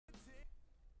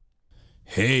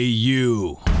Hey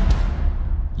you.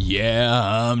 Yeah,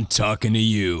 I'm talking to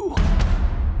you.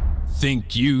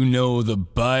 Think you know the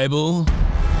Bible?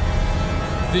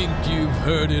 Think you've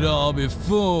heard it all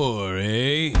before,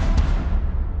 eh?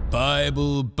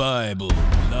 Bible,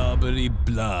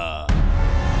 blah-bitty-blah.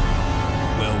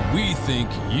 Well, we think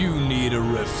you need a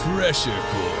refresher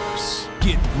course.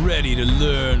 Get ready to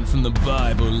learn from the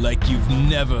Bible like you've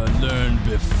never learned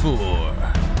before.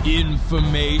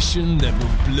 Information that will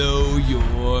blow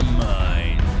your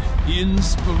mind.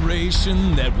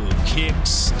 Inspiration that will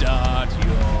kickstart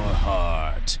your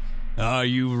heart. Are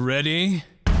you ready?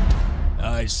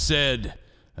 I said,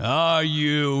 are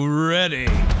you ready?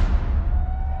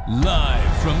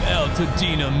 Live from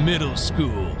Altadena Middle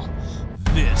School,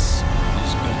 this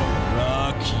is gonna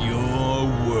rock your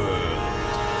world.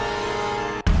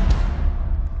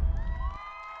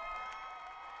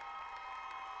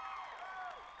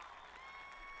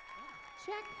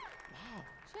 Check. Wow.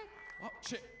 Check. Oh,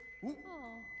 shit. Ooh.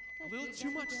 Oh, A little too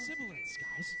much sibilance,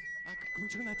 guys. Can we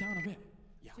turn that down a bit?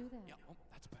 Yeah. Do that. Yeah. Oh,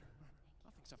 that's better.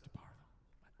 Nothing's up to par,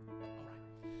 though. All right.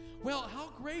 Well, how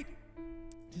great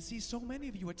to see so many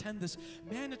of you attend this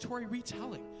mandatory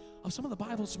retelling of some of the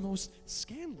Bible's most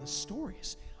scandalous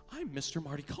stories. I'm Mr.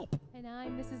 Marty Culp. And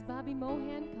I'm Mrs. Bobby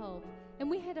Mohan Culp. And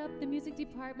we head up the music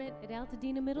department at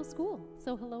Altadena Middle School.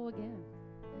 So hello again.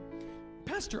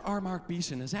 Pastor R. Mark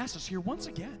Beeson has asked us here once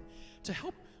again to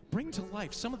help bring to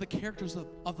life some of the characters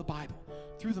of the Bible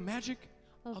through the magic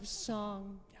of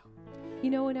song. Yeah.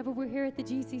 You know, whenever we're here at the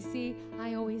GCC,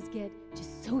 I always get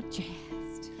just so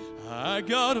jazzed. I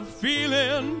got a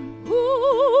feeling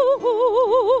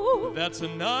Ooh, that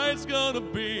tonight's gonna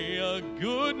be a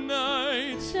good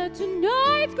night. that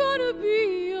tonight's gonna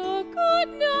be a good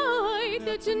night.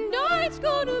 That tonight's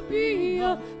gonna be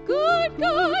a good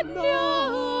night.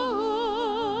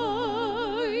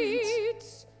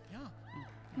 Yeah.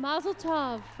 Mazel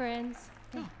tov, friends.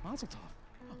 Yeah, Mazel tov.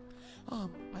 Yeah.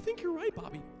 I think you're right,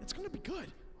 Bobby. It's gonna be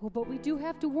good. Oh, but we do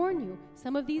have to warn you.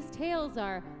 Some of these tales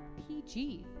are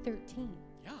PG-13.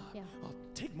 Yeah.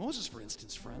 Take Moses, for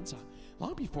instance, friends.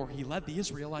 Long before he led the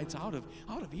Israelites out of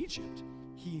Egypt,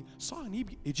 he saw an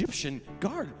Egyptian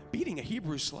guard beating a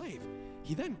Hebrew slave.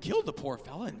 He then killed the poor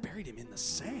fella and buried him in the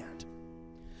sand.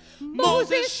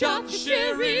 Moses shot the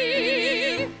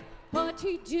sheriff, but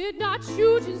he did not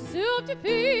shoot in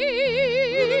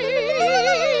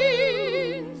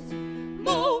self-defense.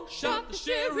 Mo shot the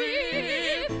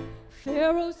sheriff.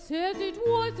 Pharaoh says it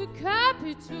was a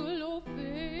capital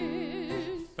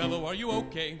offense. Fellow, are you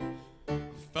okay?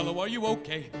 Fellow, are you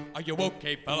okay? Are you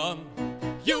okay, fella?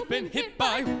 You've been hit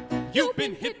by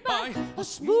a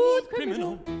smooth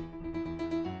criminal.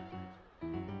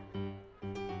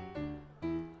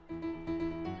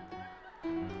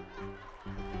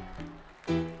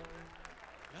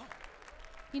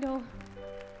 You know,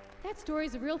 that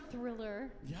story's a real thriller.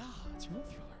 Yeah, it's a real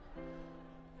thriller.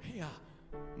 Hey,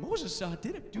 Moses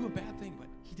did do a bad thing, but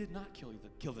he did not kill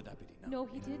the deputy. No,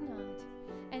 he did not.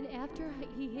 And after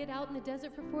he hid out in the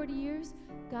desert for 40 years,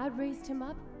 God raised him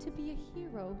up to be a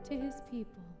hero to his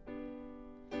people.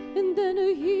 And then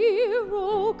a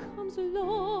hero comes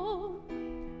along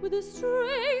with the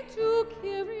strength to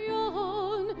carry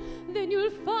on. Then you'll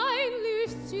finally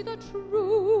see the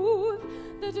truth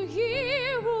that a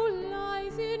hero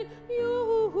lies in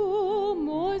you,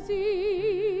 Moses.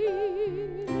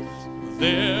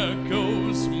 There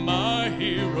goes my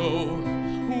hero.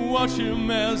 Watch him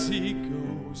as he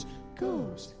goes.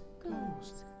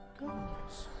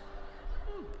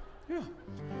 Yeah.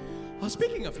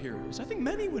 Speaking of heroes, I think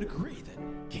many would agree that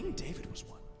King David was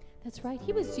one. That's right.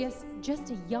 He was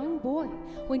just a young boy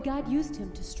when God used him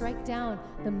to strike down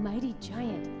the mighty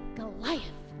giant Goliath.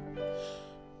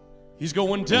 He's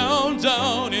going down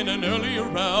in an earlier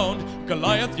round.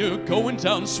 Goliath, you're going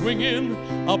down swinging.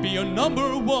 I'll be your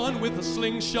number one with a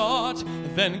slingshot.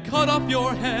 Then cut off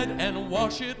your head and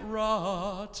watch it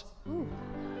rot. Ooh,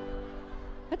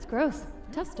 that's gross.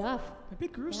 Tough stuff. A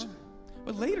bit gruesome. Yeah.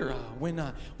 But later, when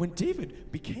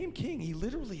David became king, he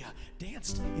literally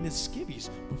danced in his skivvies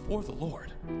before the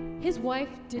Lord. His wife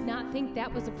did not think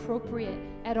that was appropriate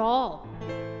at all.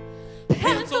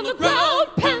 Pants on the ground,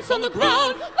 pants on the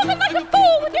ground. Looking like a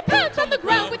fool with your pants on the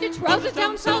ground, with your trousers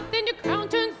down south and your crown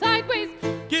turned sideways.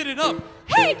 Get it up.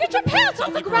 Hey, get your pants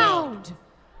on the ground.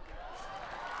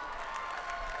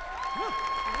 Yeah,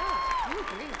 I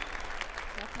agree.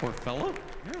 Poor fellow.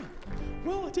 Yeah.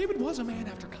 Well, David was a man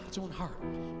after God's own heart.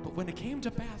 But when it came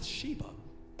to Bathsheba,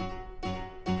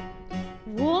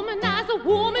 womanizer,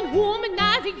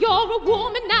 womanizer, you're a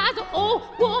womanizer, oh,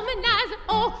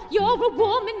 you're a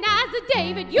womanizer,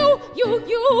 David, you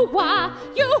are,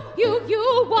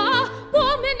 womanizer.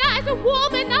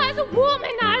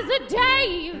 womanizer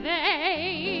David.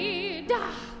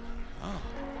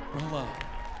 Well,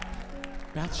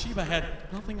 Bathsheba had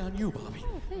nothing on you, Bobby.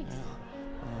 Oh, thanks.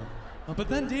 But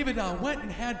then David went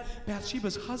and had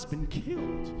Bathsheba's husband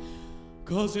killed.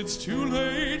 'Cause it's too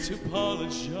late to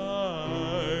apologize.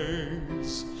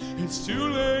 It's too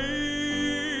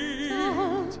late.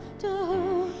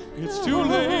 It's too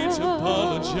late to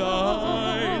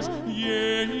apologize.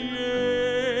 Yeah, yeah.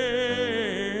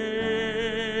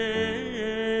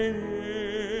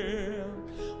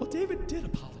 Well, David did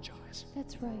apologize.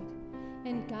 That's right.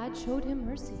 And God showed him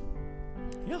mercy.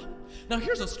 Yeah. Now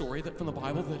here's a story from the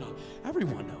Bible that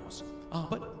everyone knows,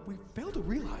 but we fail to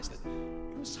realize that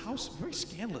it was how very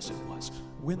scandalous it was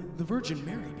when the Virgin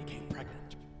Mary became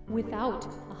pregnant. Without a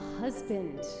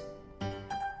husband.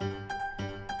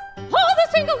 All the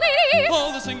single ladies!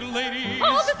 All the single ladies!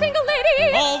 All the single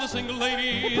ladies! All the single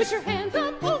ladies! Put your hands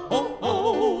up! Oh, Oh,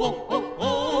 oh, oh, oh,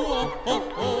 oh,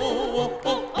 oh, oh,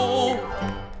 oh, oh.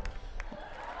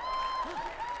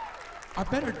 I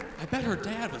bet her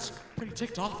dad was pretty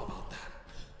ticked off about that.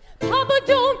 Papa,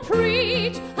 don't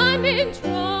preach. I'm in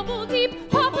trouble deep.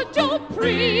 Papa, don't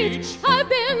preach. I've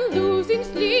been losing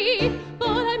sleep, but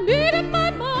I made up my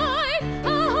mind.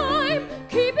 I'm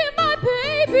keeping my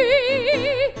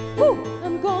baby. Ooh,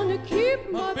 I'm gonna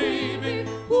keep my baby.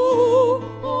 Ooh,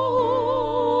 ooh.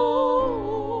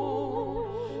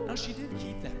 Now she did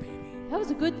keep that baby. That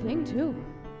was a good thing too.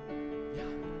 Yeah.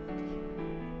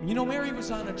 You know, Mary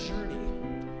was on a journey,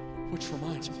 which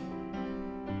reminds me.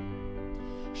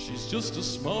 She's just a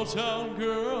small town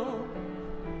girl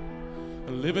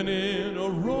living in a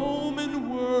Roman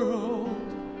world.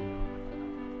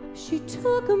 She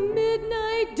took a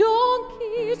midnight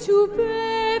donkey to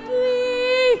Bethlehem.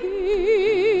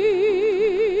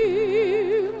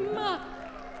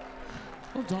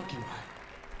 Oh, donkey ride.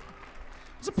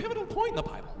 It's a pivotal point in the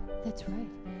Bible. That's right.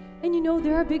 And you know,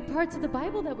 there are big parts of the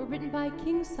Bible that were written by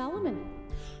King Solomon.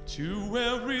 To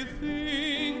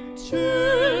everything,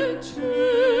 turn,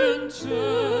 turn,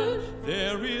 turn.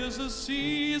 There is a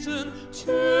season,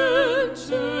 turn,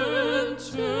 turn,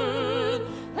 turn.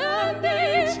 And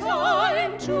a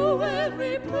time to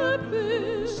every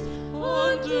purpose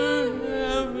under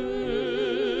heaven.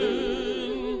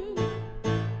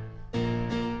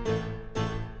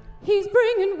 He's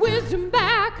bringing wisdom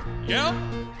back. Yep,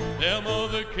 them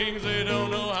other kings, they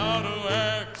don't know how to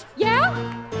act. Yeah?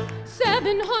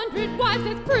 700 wives,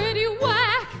 that's pretty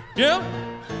whack. Yep,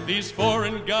 these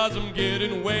foreign gods, I'm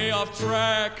getting way off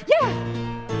track. Yeah!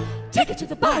 Take it to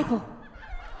the Bible.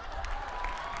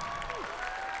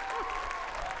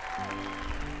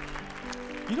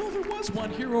 You know, there was one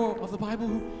hero of the Bible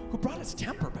who brought his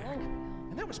temper back,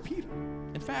 and that was Peter.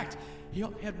 In fact, he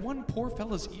had one poor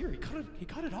fella's ear. He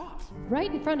cut it off.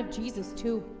 Right in front of Jesus,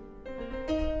 too.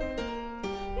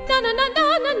 Na na na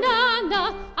na na na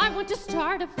na. I want to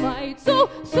start a fight. So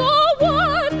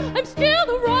what? I'm still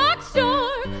a rock star.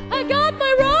 I got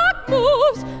my rock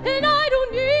moves, and I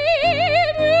don't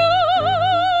need you.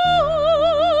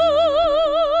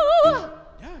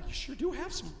 Yeah, you sure do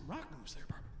have some rock moves there,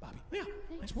 Bobby. Yeah,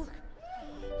 nice work.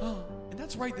 And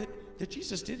that's right, that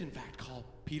Jesus did, in fact, call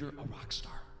Peter a rock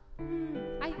star.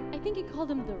 I think he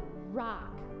called him the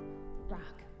Rock.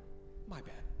 My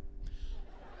bad.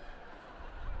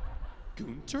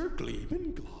 Gunter,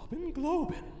 Gleben, Globen,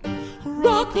 Globen.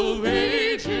 Rock of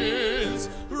ages,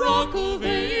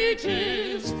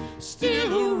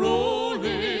 still a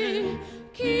rolling,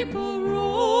 keep a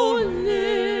rolling.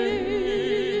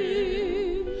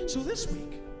 So this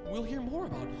week, we'll hear more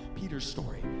about Peter's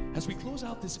story as we close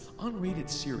out this unrated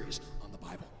series on the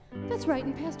Bible. That's right,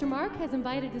 and Pastor Mark has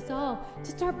invited us all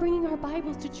to start bringing our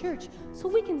Bibles to church so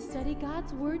we can study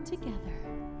God's Word together.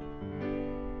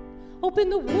 Open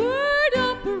the Word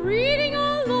up, reading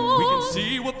along. We can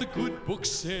see what the good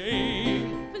books say.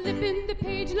 Flipping the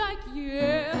page like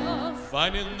yeah.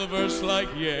 Finding the verse like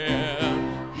yeah.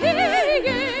 Hey,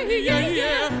 yeah, Yeah,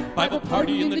 yeah. Bible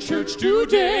party in the church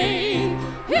today.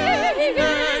 Hey,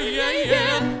 Yeah, yeah,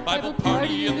 yeah. Bible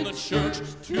party in the church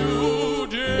today.